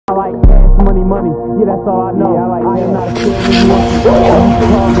money, yeah, that's all I know. I am not a scared.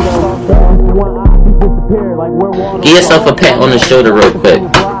 Give yourself a pat on the shoulder real quick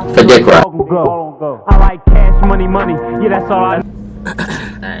for Dick Rock. I like cash, money, yeah, that's all I know.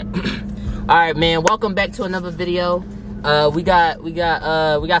 Alright, man, welcome back to another video. We got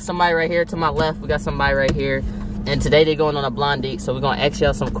somebody right here to my left. We got somebody right here. And today they're going on a blind date, so we're gonna ask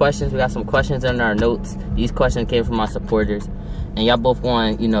y'all some questions. We got some questions in our notes. These questions came from my supporters, and y'all both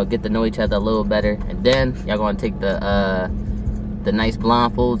want to, you know, get to know each other a little better. And then y'all gonna take the nice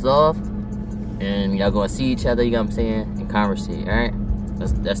blindfolds off, and y'all gonna see each other. You know what I'm saying? And conversate. All right,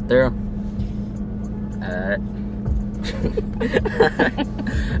 that's thorough. All right.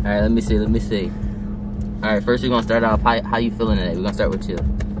 All right. Let me see. All right. First, we're gonna start off. How you feeling today? We're gonna start with you.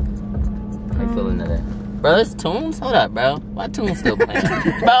 How you feeling today? Bro, it's tunes? Hold up, bro. Why tunes still playing?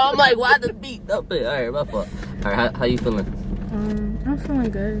 Bro, I'm like, why the beat up there? Alright, my fault. Alright, how you feeling? I'm feeling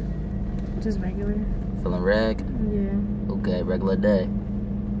good. Just regular. Feeling reg? Yeah. Okay, regular day.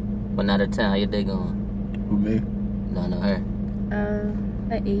 1 out of 10, how your day going? Who, me? No, her.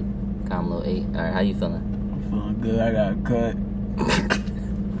 An 8. Calm little 8. Alright, how you feeling? I'm feeling good. I got a cut.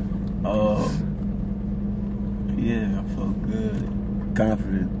 Yeah, I feel good.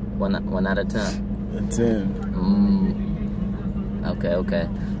 Confident. 1 out of 10. A 10. Okay.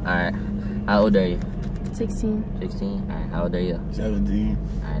 Alright. How old are you? 16. 16? Alright, how old are you? 17.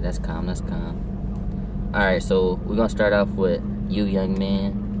 Alright, that's calm. Alright, so we're gonna start off with you, young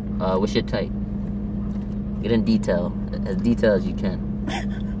man. What's your type? Get in detail. As detailed as you can.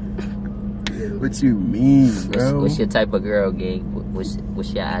 What you mean, bro? What's your type of girl, gang? What's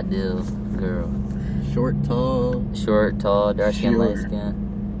your ideal girl? Short, tall, dark skin, light skin?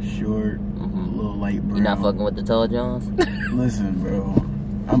 Short, a little light brown. You not fucking with the tall Johns? Listen, bro.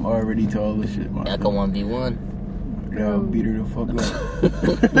 I'm already tall as shit, man. I can 1v1. Yo, beat her the fuck up.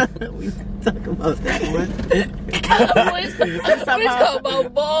 We talking about that one. We talking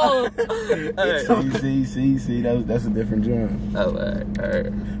about balls. See, that's a different John. Oh,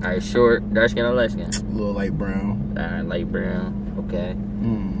 alright. Short, dark skin or light skin? A little light brown. Alright, light brown. Okay.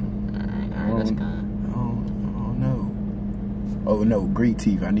 Alright, that's kind. Oh no, great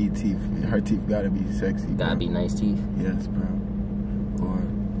teeth. I need teeth. Her teeth gotta be sexy. Gotta be nice teeth. Yes, bro.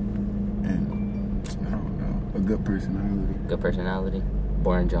 And I don't know, a good personality. Good personality.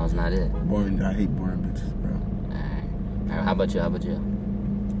 Boring John's not it. Boring. I hate boring bitches, bro. Alright. How about you? I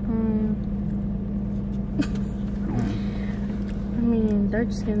mean,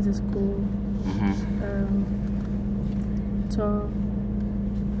 dark skins is cool. Tall.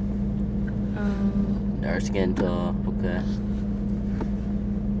 Dark skin, tall. Okay.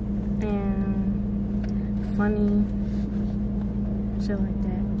 And funny, shit like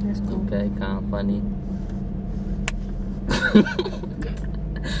that. That's cool. Okay, kind of funny.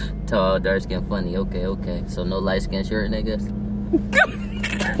 Tall, dark skin, funny. Okay. So no light skin shirt, niggas.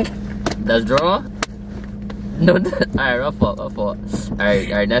 That's draw. No. Alright, my fault.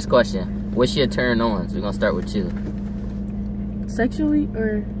 Alright. Next question. What's your turn ons? We're gonna start with you. Sexually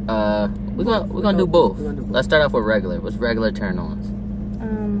or? We're gonna do both. Let's start off with regular. What's regular turn ons?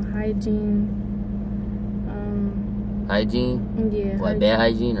 Hygiene. Hygiene? Yeah. What, bad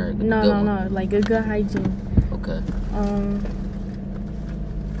hygiene or good No, one? like a good hygiene. Okay.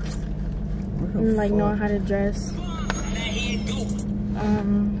 Like knowing how to dress.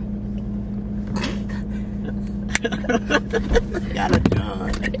 Got a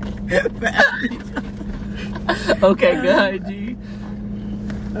John. Okay, good hygiene.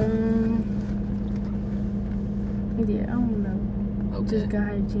 Yeah, I don't know. Okay. Just good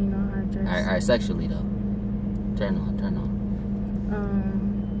hygiene, know how to dress. Alright, sexually though. Turn on.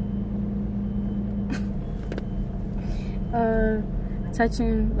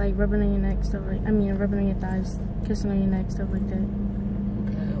 Touching, like rubbing on your neck, stuff like. Rubbing on your thighs, kissing on your neck, stuff like that.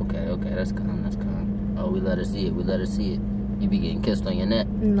 Okay. That's calm. Oh, we let her see it. You be getting kissed on your neck?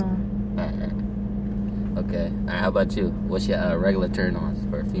 No. Alright. Okay. Alright, how about you? What's your regular turn ons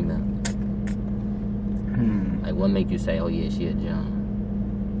for a female? Like, what make you say, oh yeah, she a John?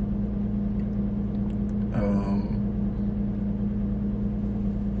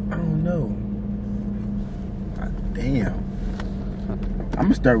 I don't know. Damn. I'm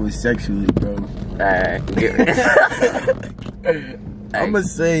gonna start with sexually, bro. Alright. I'm gonna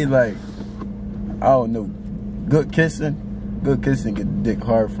say, like, I don't know, good kissing get the dick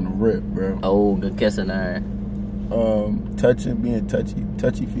hard from the rip, bro. Oh, good kissing, alright. Touching, being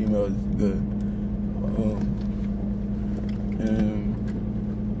touchy female is good. And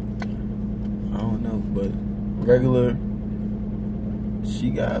I don't know, but regular, she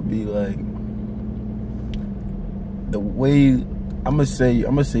gotta be like the way I'm gonna say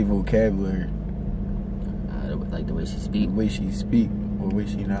vocabulary. Like the way she speak? The way she speak, or the way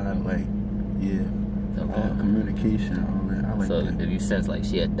she not, like, yeah. Okay. Communication, all that. I like so that. if you sense like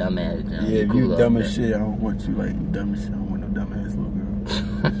she a dumbass, you know, yeah, if cool you dumb up as shit, I don't want you, like, you dumb as shit. I don't want no dumbass little girl.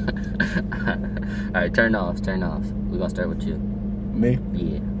 Alright, turn off. We're gonna start with you. Me?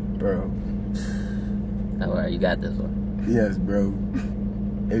 Yeah. Bro. Alright, you got this one. Yes, bro.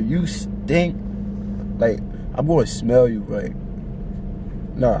 If you stink, like, I'm gonna smell you, like,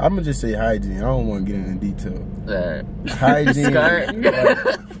 no, I'm gonna just say hygiene. I don't want to get into detail. Hygiene.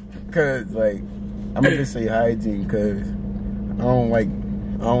 Cause, like, I'm gonna just say hygiene, cause I don't like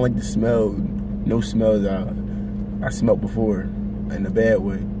the smell. No smells I smelled before in a bad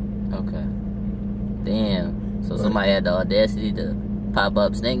way. Okay. Damn. So somebody had the audacity to pop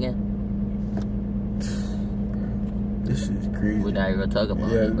up stinking? This shit's crazy. We're not even gonna talk about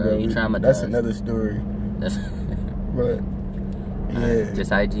Yeah, it, bro. bro. You traumatized. That's another story. That's But yeah,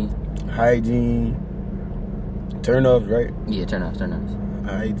 just hygiene. Hygiene. Turn offs, right? Yeah, turn offs.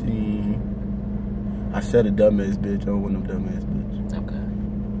 Hygiene. I said a dumbass bitch. I don't want no dumbass bitch. Okay.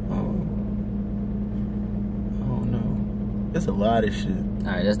 I don't know. It's a lot of shit.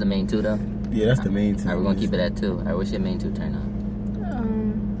 Alright, that's the main two though. Yeah, that's the main two. Alright, we're gonna keep it at 2. Alright, what's your main 2 turn off?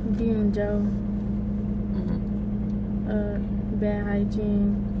 Being Joe. Bad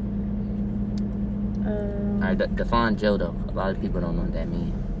hygiene. Alright, define Joe though. A lot of people don't know what that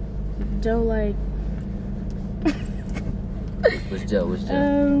means. Joe, like. What's Joe?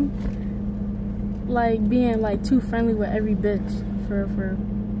 Like being like too friendly with every bitch for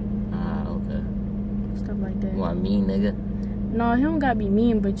okay. stuff like that. You want a mean nigga? No, he don't gotta be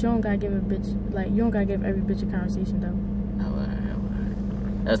mean, but you don't gotta give a bitch, like, you don't gotta give every bitch a conversation though.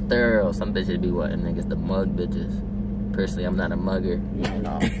 Alright. That's thorough. Some bitches be wanting niggas to mug bitches. Personally, I'm not a mugger. Yeah,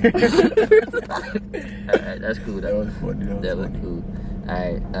 no. Alright, that's cool though. That was funny. That was cool.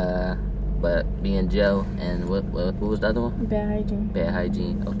 Alright, but being Joe and what was the other one? Bad hygiene. Bad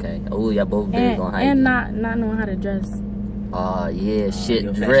hygiene. Okay. Oh, y'all both big on hygiene. And not knowing how to dress. Oh yeah, shit,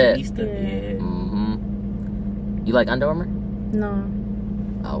 Your drip. fashionista, yeah. You like Under Armour? No.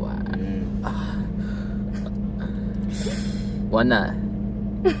 Oh wow. Why not?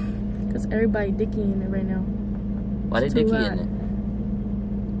 Cause everybody dicky in it right now. Why they It's dicky too in hot. it? I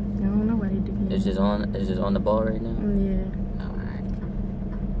don't know why they dicky in it. It's just on the ball right now. Yeah. Alright.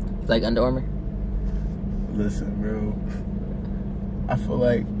 Like Under Armour? Listen, bro. I feel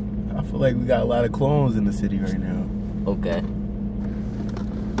like we got a lot of clones in the city right now. Okay.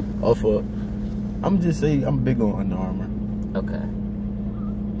 I'm just saying I'm big on Under Armour. Okay.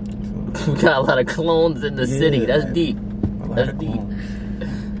 So, We got a lot of clones in the city. That's deep. a lot That's of deep. clones.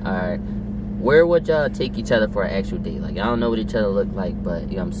 Alright. Where would y'all take each other for an actual date? Like, I don't know what each other look like, but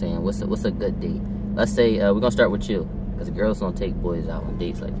you know what I'm saying? What's a good date? Let's say, we're gonna start with you. Because girls don't take boys out on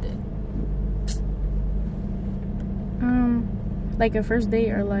dates like that. Like a first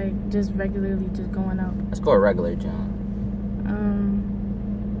date or like just regularly just going out? Let's go a regular, John.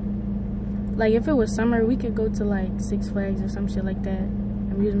 Like if it was summer, we could go to like 6 Flags or some shit like that,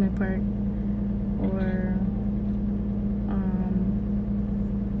 amusement park, or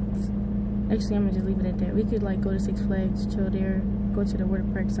actually I'm gonna just leave it at that. We could like go to 6 Flags, chill there, go to the water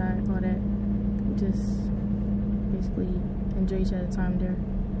park side, all that, just basically enjoy each other's time there.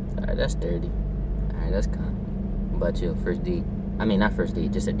 Alright, that's dirty. Alright, that's kind. What about you? First date? I mean, not first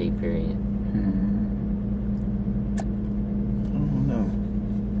date, just a date period. I don't know.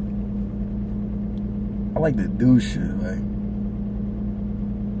 I like to do shit, like,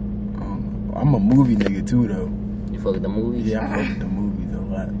 I don't know. I'm a movie nigga too, though. You fuck with the movies? Yeah, I fuck with the movies a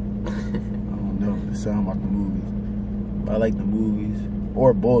lot. I don't know. It's something about the movies. But I like the movies.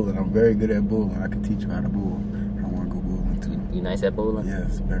 Or bowling. I'm very good at bowling. I can teach you how to bowl. I want to go bowling too. You nice at bowling?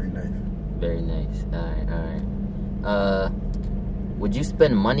 Yes, very nice. Very nice. Alright. Would you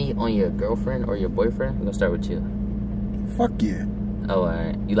spend money on your girlfriend or your boyfriend? We're gonna start with you. Fuck yeah. Oh,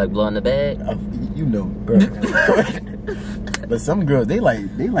 alright. You like blowing the bag? You know, bro. But some girls, they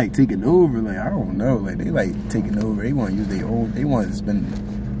like taking over. Like, I don't know. Like, they like taking over. They want to use their own. They want to spend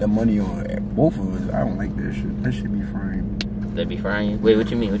the money on both of us. I don't like that shit. That shit be frying. They be frying you? Wait, what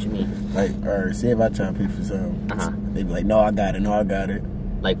you mean? Like, alright, say if I try to pay for something, they be like, no, I got it.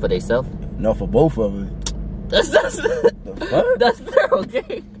 Like for theyself? No, for both of us. That's The fuck? that's thorough,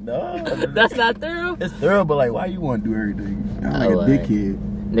 okay? No, That's not thorough? it's thorough, but like, why you want to do everything? I'm like a dickhead.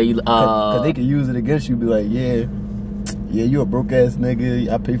 No, you Cause they can use it against you. Be like, yeah, you a broke ass nigga.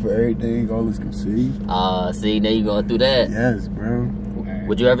 I pay for everything. All this can see. See, now you going through that. Yes, bro.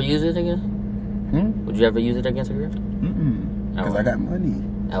 Would you ever use it again? Would you ever use it against a girl? Cause I got money.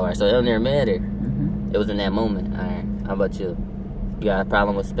 Alright, so it don't even matter. Mm-hmm. It was in that moment. Alright, how about you? You got a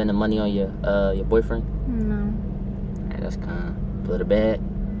problem with spending money on your boyfriend? No. Alright, that's calm. Put a bag?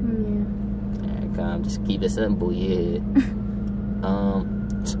 Yeah. Alright, calm. Just keep it simple, yeah.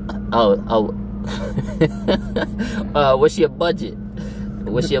 What's your budget?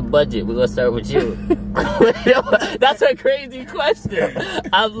 What's your budget? We're gonna start with you. That's a crazy question.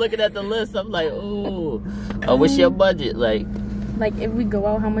 I'm looking at the list. I'm like, ooh. What's your budget? Like if we go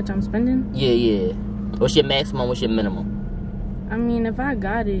out, how much I'm spending? Yeah. What's your maximum? What's your minimum? I mean, if I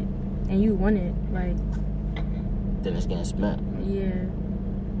got it and you want it, like, then it's getting spent. Yeah.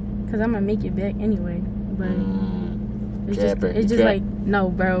 Cause I'm gonna make it back anyway. But it's just like, no,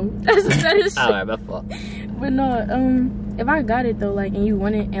 bro. That is alright, my fault. But no, if I got it though, like, and you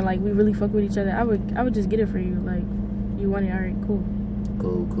want it, and like we really fuck with each other, I would just get it for you. Like, you want it, alright, cool.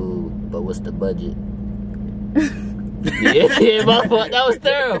 Cool. But what's the budget? yeah, my fault. That was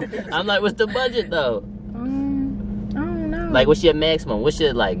thorough. I'm like, what's the budget though? I don't know. Like, what's your maximum? What's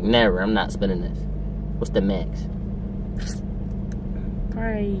your, like, never, I'm not spending this. What's the max?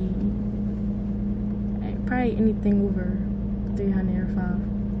 Probably anything over 300 or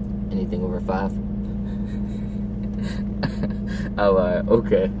 5. Anything over 5? Alright,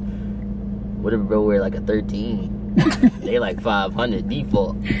 okay. What if bro wear like a 13? They like 500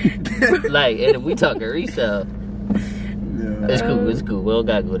 default. Like, and if we talking resale, it's cool. We don't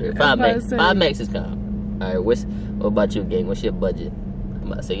gotta go there. 5 max is calm. Alright, what about you, gang? What's your budget? I'm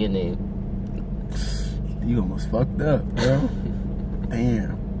about to say your name. You almost fucked up, bro.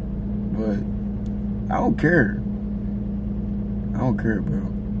 Damn. But I don't care. Bro.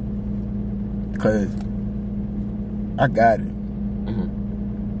 Cause I got it.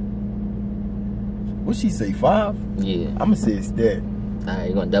 What she say, 5? Yeah. I'ma say it's that. Alright,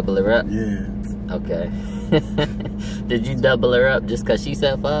 you gonna double her up? Yeah. Okay. Did you double her up just cause she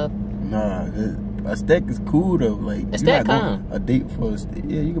said 5? Nah, a stack is cool though. Like, a stack calm. A date for a stack.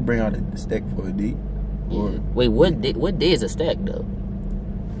 Yeah, you can bring out a stack for a date. Yeah. Wait, what day is a stack though?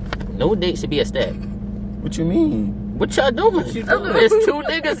 No date should be a stack. What you mean? What y'all doing? There's 2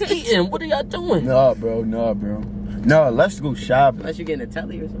 niggas eating. What are y'all doing? Nah, bro. No, let's go shopping. Unless you getting a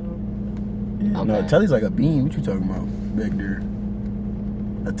telly or something. Yeah, Okay. no, a telly's like a bean. What you talking about back there?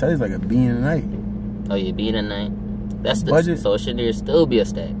 A telly's like a bean a night. Oh, you bean a night? That's the budget. So should there still be a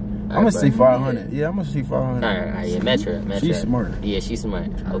stack? I'm gonna say 500. Yeah, I'm gonna say 500. Alright, yeah, match her. She's smart. Yeah, she's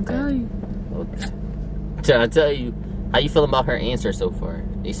smart. Okay. Okay. I tell you, how you feel about her answer so far?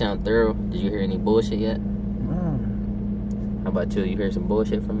 They sound thorough. Did you hear any bullshit yet? Nah. How about you? You heard some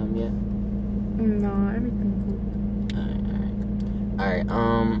bullshit from him yet? No, everything Alright.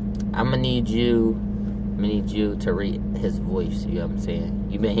 I'm gonna need you to rate his voice. You know what I'm saying?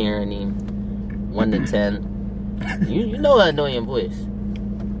 You've been hearing him 1 to 10. You know that annoying voice.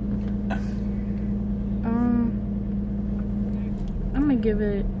 I'm gonna give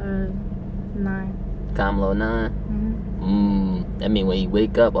it a 9. Calm low 9. That mean when you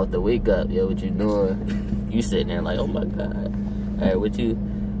wake up off the wake up, yo, what you doing? You sitting there like, oh my god. Alright, what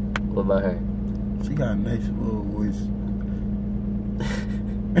about her? She got a nice little voice.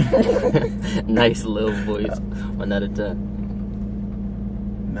 Nice little voice. 1 out of 10.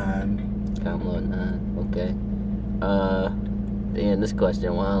 9. Calm low 9. Okay. Damn, this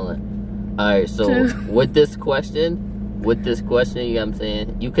question wildin'. Alright, so with this question, you know what I'm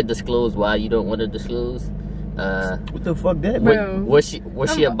saying? You could disclose why you don't want to disclose. What the fuck that, bro? Was she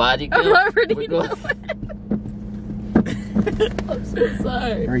a body count? I'm already knowing. I'm so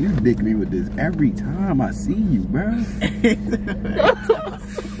sorry. Bro, you dick me with this every time I see you, bro.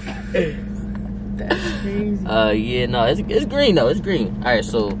 That's crazy. Yeah, no, it's green though. It's green. All right,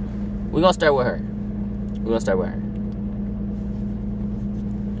 so we're gonna start with her.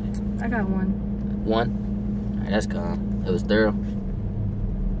 I got 1. 1. All right, that's calm. It was thorough.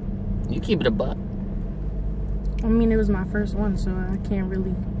 You keep it a buck. I mean, it was my first one, so I can't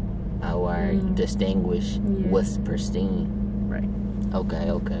really. Oh, all right. Distinguish what's pristine. Right. Okay.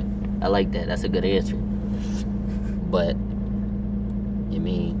 I like that. That's a good answer. But you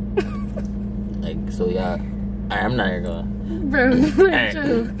mean like so, y'all? I'm not here going. Bro, Right.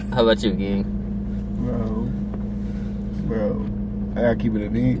 How about you, gang? Bro, I gotta keep it a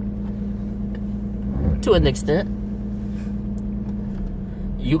bean. To an extent.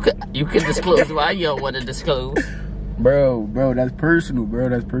 You could disclose why you don't want to disclose. Bro, that's personal,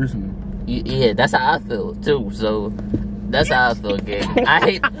 Yeah, that's how I feel too. So that's how I feel, gang. I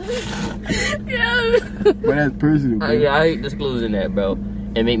hate. Yeah. But that's personal, bro. I hate disclosing that, bro.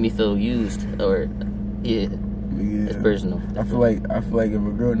 It make me feel used, or yeah. It's personal. I feel like if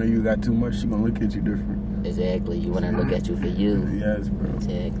a girl know you got too much, she gonna look at you different. Exactly. You wanna look at you for you. Yes, bro.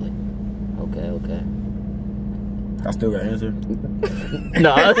 Exactly. Okay. I still got an answer.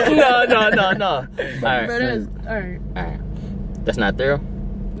 No. All right. Alright. That's not thorough?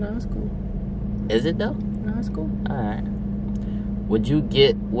 No, it's cool. Is it though? No, it's cool. Alright. Would you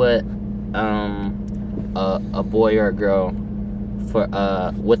get what a boy or a girl for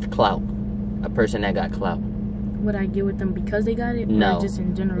with clout? A person that got clout? Would I get with them because they got it? No. Or just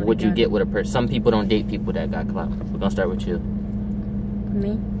in general? Would you get with a person? Some people don't date people that got clout. We're gonna start with you.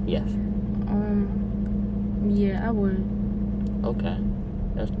 Me? Yes. Yeah, I would. Okay.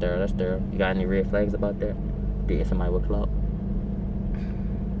 That's thorough. You got any red flags about that? Dating somebody with clout?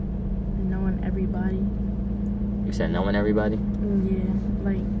 Knowing everybody. You said knowing everybody? Yeah,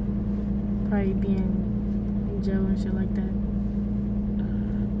 like probably being in jail and shit like that.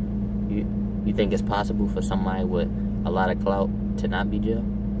 You think it's possible for somebody with a lot of clout to not be jail?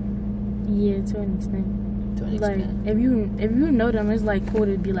 Yeah, to an extent. To an Like extent. if you know them, it's like cool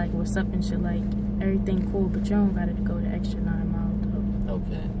to be like what's up and shit, like everything cool, but you don't gotta go the extra 9 miles though.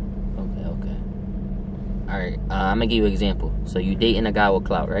 Okay. Alright, I'm gonna give you an example. So you dating a guy with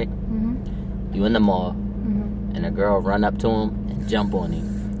clout, right? Mm-hmm. You in the mall, Mm-hmm. and a girl run up to him and jump on him.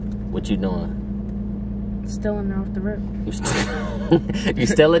 What you doing? Still in there off the rip. You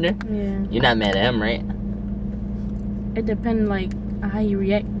still in there? Yeah. You're not mad at him, right? It depends like how you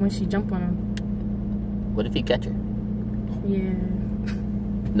react when she jump on him. What if he catch her? Yeah.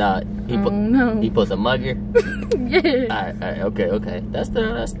 Nah, no. he puts a mugger. Yeah. Alright, okay. That's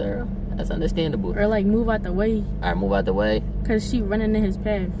thorough. That's understandable. Or like move out the way. Alright, move out the way. Cause she running in his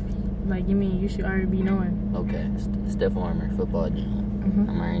path. Like you should already be knowing. Okay, stiff armor, football gym. Mm-hmm.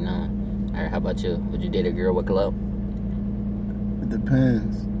 I'm already knowing. Alright, how about you? Would you date a girl with clout? It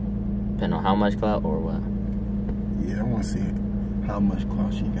depends. Depending on how much clout or what? Yeah, I want to see how much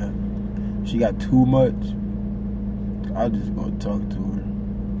clout she got. If she got too much, I'll just go talk to her.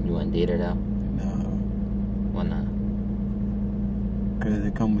 You wouldn't date her though? No, Why not? because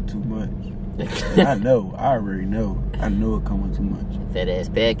it come with too much. I already know. I know it come with too much. Fat ass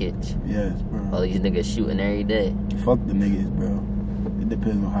package. Yes, bro. All these niggas shooting every day. Fuck the niggas, bro. It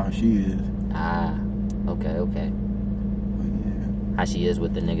depends on how she is. Ah, okay. But yeah, How she is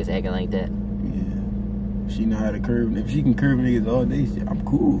with the niggas acting like that? yeah. If she know how to curve, if she can curve niggas all day, I'm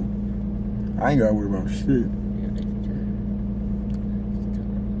cool. I ain't gotta worry about shit.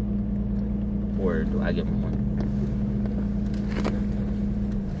 Or do I give him one?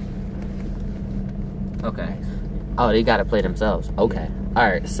 Okay. Oh, they gotta play themselves. Okay.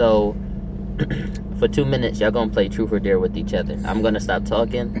 Alright, so for 2 minutes, y'all gonna play truth or dare with each other. I'm gonna stop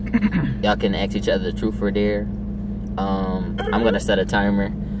talking. Y'all can ask each other truth or dare. I'm gonna set a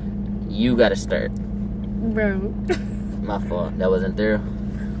timer. You gotta start. Bro. My fault. That wasn't thorough.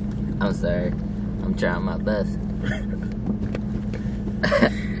 I'm sorry. I'm trying my best.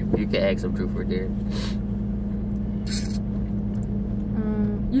 You can ask some truth or dare.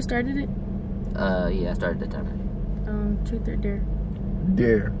 You started it? Yeah, I started the timer. Truth or dare?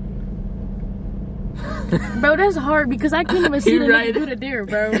 Dare. Bro, that's hard because I can't even see the nigga do the dare,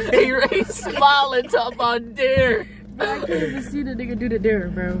 bro. He right smiling, talking about dare. Bro, I can't even see the nigga do the dare,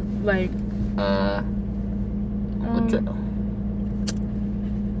 bro. Like,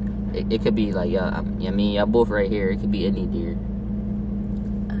 it could be like y'all. I mean, y'all both right here. It could be any dare.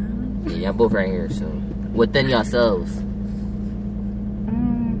 Yeah, y'all both right here. So within yourselves.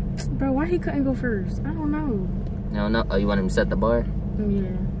 bro, why he couldn't go first? I don't know. No. Oh, you want him to set the bar?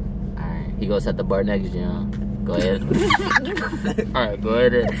 Yeah. Alright, he gonna set the bar next to you, huh? Go ahead. Alright, go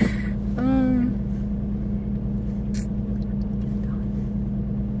ahead. I'm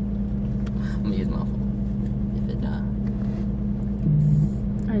gonna use my phone. If it die.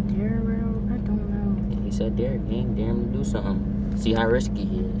 A dare, bro? I don't know. Yeah, he said dare, gang. Dare him to do something. See how risky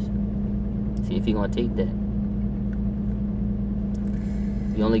he is. See if he gonna take that.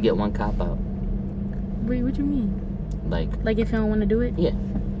 You only get one cop out. Wait, what you mean? Like if you don't want to do it? Yeah.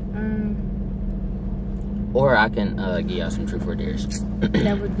 Or I can give y'all some truth or dares.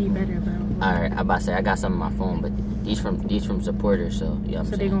 That would be better, bro. Alright, I'm about to say I got some on my phone, but these from supporters, so yeah.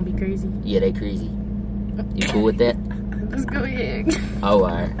 So they gonna be crazy? Yeah, they crazy. You cool with that? Let's go ahead. Oh,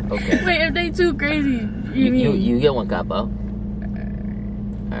 alright, okay. Wait, if they too crazy, you get one cop out.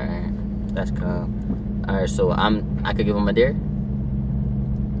 Alright, that's calm. Alright, so I could give him a dare.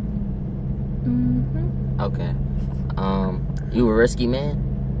 Okay. You a risky man?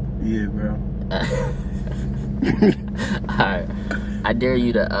 Yeah, bro. Alright. I dare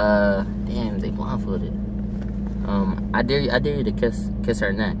you to damn, they blindfolded. I dare you to kiss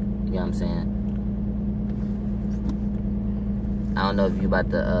her neck. You know what I'm saying? I don't know if you about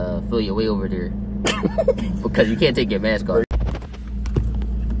to feel your way over there. Because you can't take your mask off.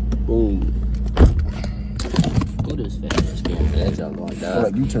 Boom. Who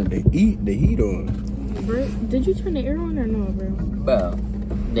like you turned the heat on. Bro, did you turn the air on or no, bro? Bro,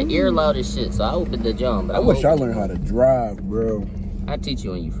 the air loud as shit, so I opened the jump. But I wish I learned how to drive, bro. I teach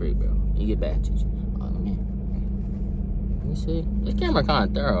you when you free, bro. You get back, teach you. Oh, man. Let me see. This camera kind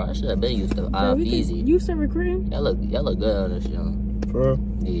of thorough. I should have been used to easy. You start recording? Y'all look good on this show. Bro.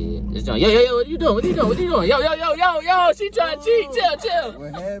 Yeah. This joint. Yo, what you doing? What you doing? Yo. She trying to cheat. Chill.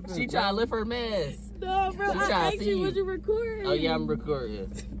 What happened? She trying to lift her mask. No, bro. I asked you, was you recording? Oh, yeah, I'm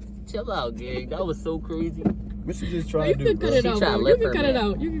recording. Chill out, gang. That was so crazy. What you just trying to do, bro? You can cut it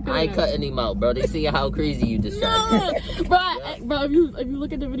out. I ain't cutting him out, bro. They see how crazy you just tried to do. Bro, if you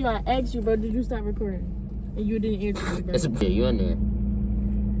look at the video, I asked you, bro, did you stop recording? And you didn't answer me, bro. It's a you in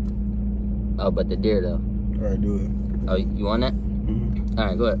there. Oh, but the deer, though. All right, do it. Oh, you on that? Mm-hmm. All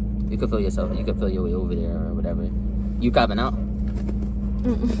right, go ahead. You can feel yourself. You can feel your way over there or whatever. You copping out?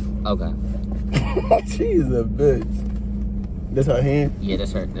 Okay. She's a bitch. That's her hand? Yeah,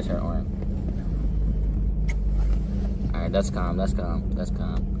 that's her arm. All right, that's calm.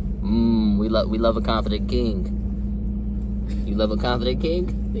 We love a confident king. You love a confident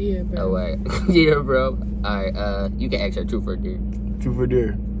king? Yeah, bro. Oh, all right. Yeah, bro. All right, you can ask her truth or dare. Truth or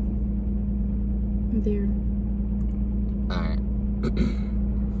dare? Dare. All right.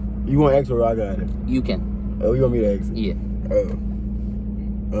 You want to ask her or I got it? You can. Oh, you want me to ask it? Yeah.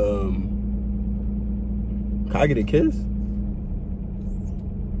 Can I get a kiss?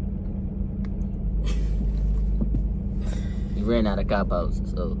 You ran out of cop outs,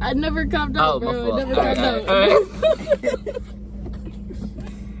 so. I never copped out, my bro. fault. I never copped out. All right.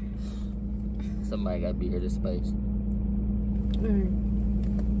 Somebody got to be here to space. Alright.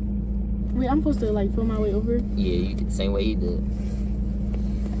 Wait, I'm supposed to like film my way over? Yeah, you did the same way he did.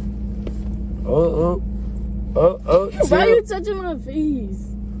 Oh. Why are you touching my face?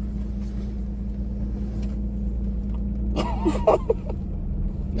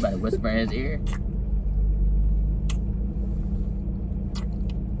 You about to whisper in his ear?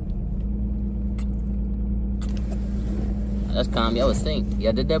 That's calm. Y'all was synced.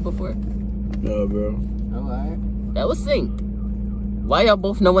 Y'all did that before? No, bro. Oh, alright. That was synced. Why y'all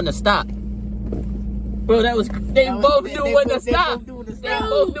both know when to stop? Bro, they both knew when to stop. They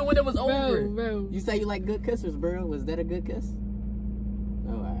both knew when it was over. Bro. You say you like good kissers, bro. Was that a good kiss?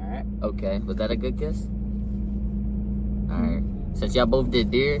 Oh, alright. Okay, was that a good kiss? Alright. Since y'all both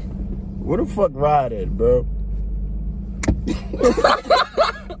did deer. Where the fuck Rod at, bro?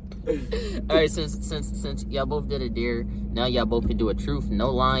 Alright, since y'all both did a deer, now y'all both can do a truth.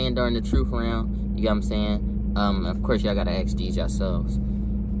 No lying during the truth round. You got what I'm saying? Of course y'all gotta ask these yourselves.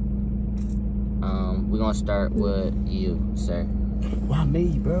 We're gonna start with you, sir. Why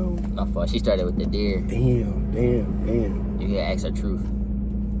me, bro? My fault. She started with the deer. Damn. You can ask her truth.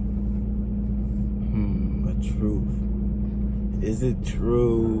 A truth. Is it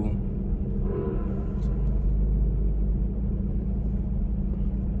true?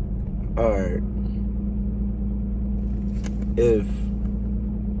 Alright.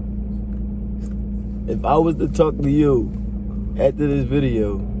 If I was to talk to you after this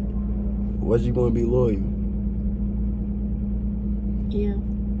video, was you gonna be loyal? Yeah.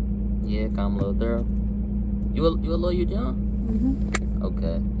 Yeah, calm, little thorough. You a loyal, John? Mm-hmm.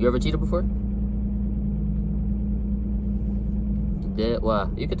 Okay. You ever cheated before? You did? Why?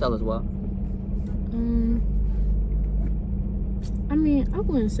 You can tell us why. I mean, I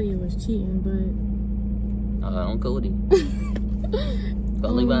wouldn't say it was cheating, but I'm Cody.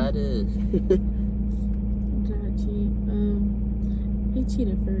 Totally why it is. Did I cheat? He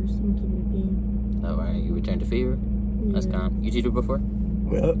cheated first. I'm keeping it being. Alright, you returned to fever? Yeah. That's calm. You cheated before?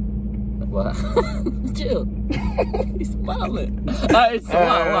 Well. Why? Chill. He's smiling. Alright, so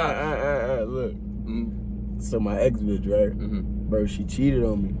why? Look. So my ex bitch, right? Bro, she cheated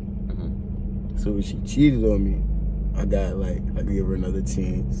on me. So when she cheated on me, I gave her another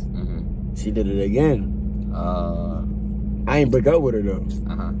chance. She did it again. I ain't break up with her though.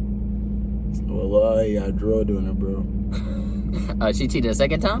 Well, I drove doing it, bro. She cheated a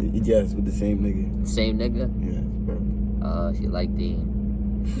second time? Yes, with the same nigga. Same nigga? Yes, bro. She liked it.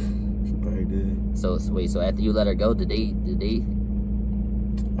 She probably did. So wait, so after you let her go, did they?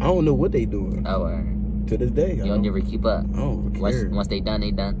 I don't know what they doing. Oh, alright. To this day, you don't ever keep up. I don't care. Once they done,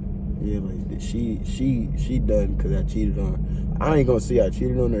 they done. Yeah, like she done because I cheated on her. I ain't gonna say I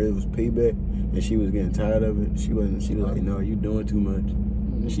cheated on her. It was payback, and she was getting tired of it. She was like, no, you doing too much.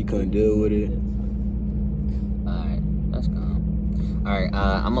 She couldn't deal with it. All right, that's calm. All right,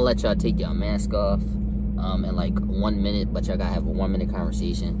 I'm gonna let y'all take y'all mask off in like 1 minute, but y'all gotta have a 1 minute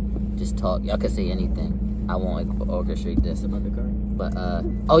conversation. Just talk. Y'all can say anything. I won't orchestrate this. About the car? But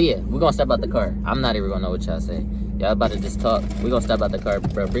oh yeah, we're gonna step out the car. I'm not even gonna know what y'all say. Y'all about to just talk. We gonna step out the car,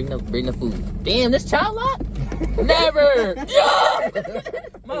 bro. Bring the food. Damn, this child lock? Never. Yo,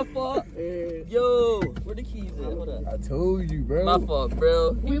 my fault. Yo, where the keys at? Hold up. I told you, bro. My fault,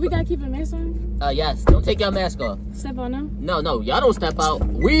 bro. Wait, we gotta keep a mask on? Yes. Don't take your mask off. Step out now? No. Y'all don't step out.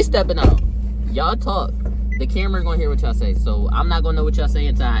 We stepping out. Y'all talk. The camera gonna hear what y'all say. So I'm not gonna know what y'all say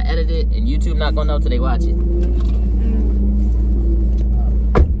until I edit it, and YouTube not gonna know till they watch it.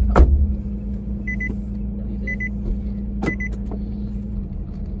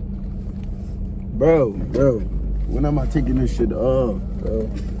 Bro, when am I taking this shit off, bro?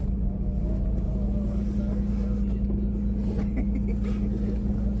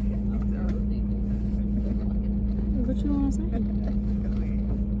 What you wanna say?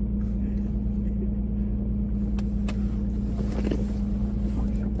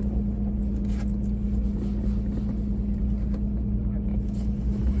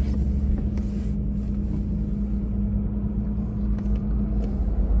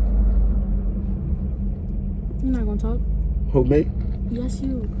 You're not gonna talk? Who, me? Yes,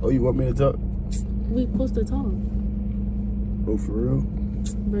 you. Oh, you want me to talk? We supposed to talk. Oh, for real?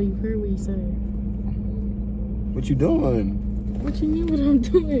 Bro, you heard what he said. What you doing? What you mean what I'm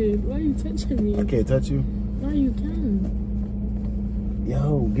doing? Why are you touching me? I can't touch you. No, you can.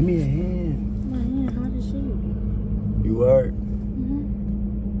 Yo, give me a hand. My hand hot as shit. You are?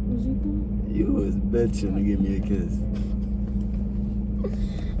 Was you cool? You was bitching to give me a kiss.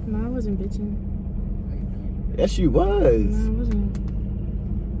 No, I wasn't bitching. Yes, you was. No, I wasn't.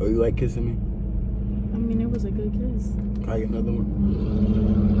 Oh, you like kissing me? I mean, it was a good kiss. Can I get another one?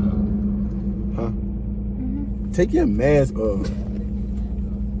 Huh? Take your mask off.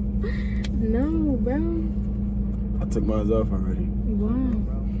 No, bro. I took mine off already. Wow.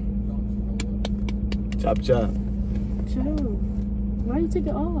 Chop chop. Chill. Why you take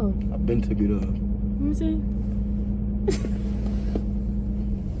it off? I've been took it off. Let me see.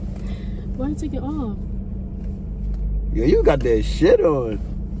 Why you take it off? Yo, you got that shit on.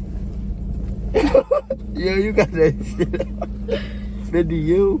 Yo, you got that shit on. 50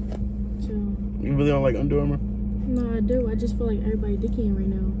 you? Chill. You really don't like Under Armour? No, I do. I just feel like everybody dicking right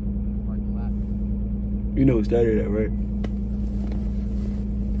now. You know who started that, right?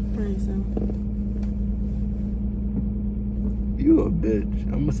 Probably so. You a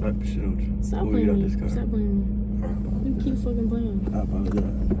bitch. I'm gonna slap the shit out you. Stop when we get out playing me. this car. Stop playing me. You keep fucking playing. I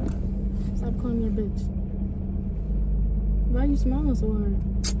apologize. Stop calling me a bitch. Why are you smiling so hard?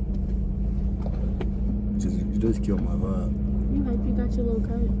 You just killed my vibe. You hype you got your little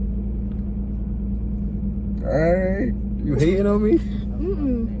cut. Alright. You hating on me?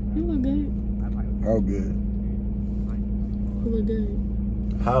 You look good. How good? You look good.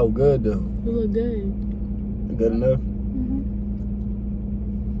 How good though? You look good. Good enough?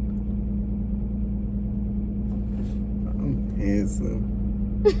 I'm handsome.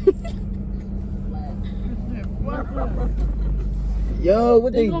 Yo,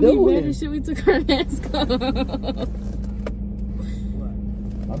 what they gonna be mad doing? as shit we took our mask off.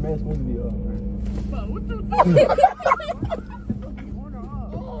 My man's supposed to be off, right? What the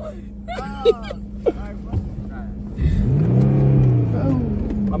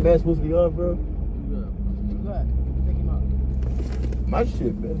My man's supposed to be off, bro. My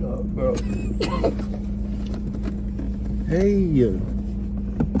shit been off, bro. Hey,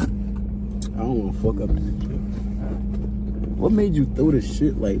 I don't want to fuck up this shit. What made you throw this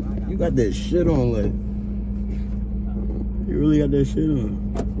shit? Like, you got that shit on, like. You really got that shit on.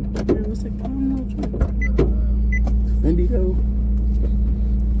 Yeah, what's that? I don't know what Fendi, though?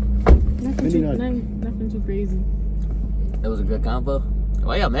 Nothing too crazy. That was a good combo.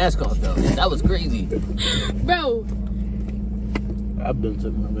 Why y'all mask off though? That was crazy. Bro, I've been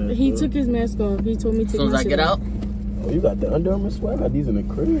took my mask he off. took his mask off. He told me to As soon as I get out, Oh, you got the Under Armour swag? I got these in the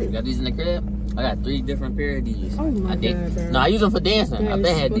crib. you got these in the crib. I got 3 different pair of these. Oh my God, bro. No, I use them for dancing. That I been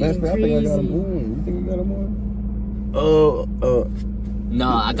is had fucking these. I think I got them on. You think you got them on? No,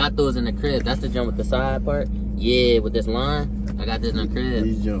 I got those in the crib. That's the jump with the side part. Yeah, with this line, I got this in the crib.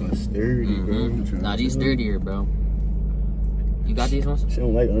 These joints sturdy, bro. Nah, these sturdier, bro. You got these ones? She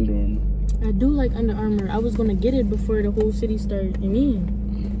don't like Under Armour. I do like Under Armour. I was gonna get it before the whole city started. You mean?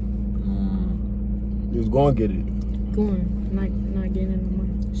 You was going to get it. Going, not getting it no more.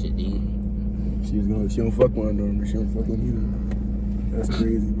 Shit, dude. She don't fuck with Under Armour. She don't fuck with me. That's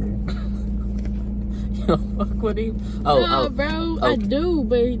crazy, bro. You don't fuck with him? No, bro, I do,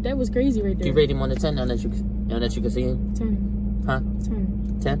 but that was crazy right there. You rate him on the 10 now that you can see him? 10. Huh?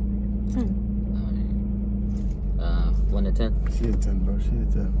 10. 10? 10. 1 to 10? She a 10, bro. She a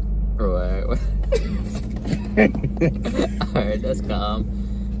 10. Alright. Alright, that's calm.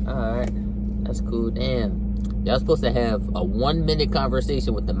 Alright. That's cool. Damn. Y'all supposed to have a 1-minute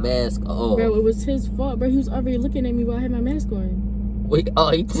conversation with the mask off. Bro, it was his fault, bro. He was already looking at me while I had my mask on. Wait, oh,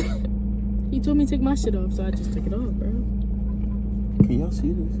 he told me to take my shit off, so I just took it off, bro. Can y'all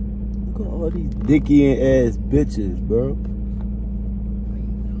see this? Look at all these dicky ass bitches, bro.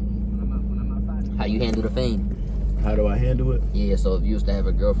 How you handle the fame? How do I handle it? Yeah, so if you used to have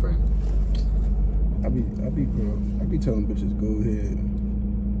a girlfriend. I be telling bitches go ahead.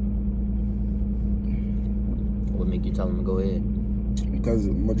 What make you tell them to go ahead? Because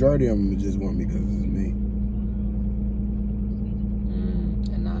the majority of them just want me because it's me.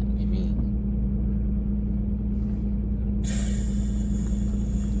 And not me.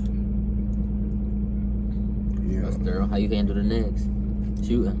 Yeah. That's thorough. How you handle the niggas?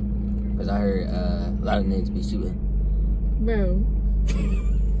 Shooting. Because I heard a lot of niggas be shooting. Bro.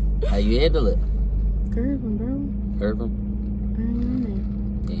 How you handle it? Curve him, bro. Curve him? I ain't on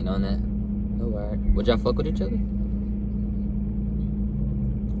that. You ain't on that? Oh, alright. Would y'all fuck with each other?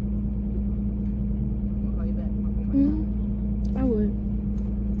 I would.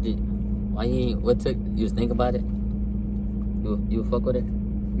 Why you ain't, what took, you was think about it? You would fuck with it?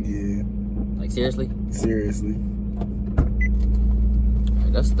 Yeah. Like seriously? Seriously.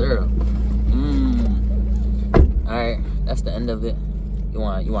 Alright, that's thorough. Alright, that's the end of it. You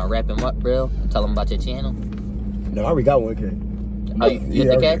want wrap him up, bro? And tell him about your channel? No, I already got 1K. Oh, you hit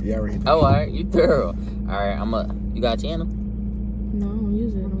the K? Yeah, I already hit the K. Oh, alright, you thorough. Alright, you got a channel? No, I don't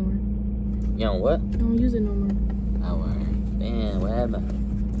use it no more. You on what? I don't use it no more. Oh, alright. Damn, what happened?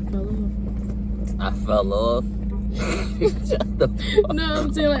 I fell off. I fell off. Shut the fuck. No,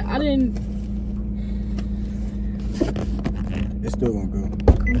 I'm saying like I didn't. It's still gonna go.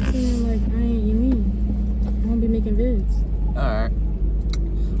 I'm saying like I ain't you mean. I won't be making vids. Alright.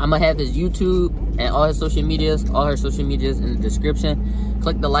 I'm gonna have his YouTube and all his social medias, in the description.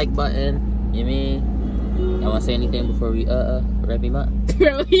 Click the like button. You mean? Y'all wanna say anything before we wrap him up?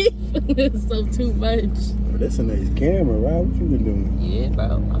 Bro, he feeling so too much. Oh, that's a nice camera, right? What you been doing? Yeah,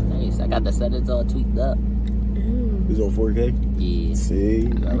 bro. I'm nice. I got the settings all tweaked up. Ew. It's on 4K? Yeah. See? You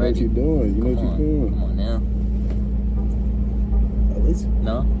know what you're doing. You know what you're doing. Come on now. Oh, it's,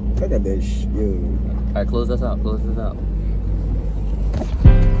 No? I got that shit. Yo. Alright, close this out. Close this out.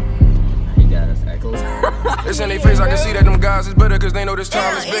 You got us. Alright, close. It's in their face, I can see that them guys is better cause they know this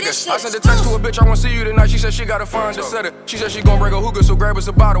time is bigger. I sent a text to a bitch, I wanna see you tonight. She said she gotta find a setter. She said she gon' bring a hookah, so grab us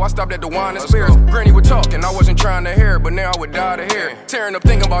a bottle. I stopped at the wine and spirits. Granny would talk and I wasn't trying to hear, but now I would die to hear. Tearing up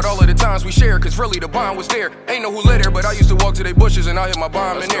thinking about all of the times we shared, cause really the bond was there. Ain't know who lit her, but I used to walk to they bushes and I hit my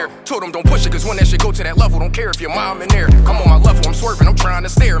bomb in there. Told them don't push it, cause when that shit go to that level, don't care if your mom in there. I'm on my level, I'm swerving, I'm trying to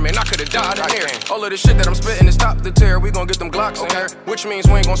stare, man, I could've died in there. All of the shit that I'm spitting is top to tear. We gon' get them Glocks in here, which means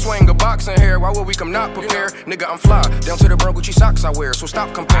we ain't gon' swing a box in here. Why would we come not prepared? Nigga, I'm fly, down to the brown Gucci socks I wear, so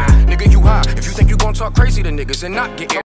stop comparing. Nigga, you high, if you think you gon' talk crazy to niggas and not get air.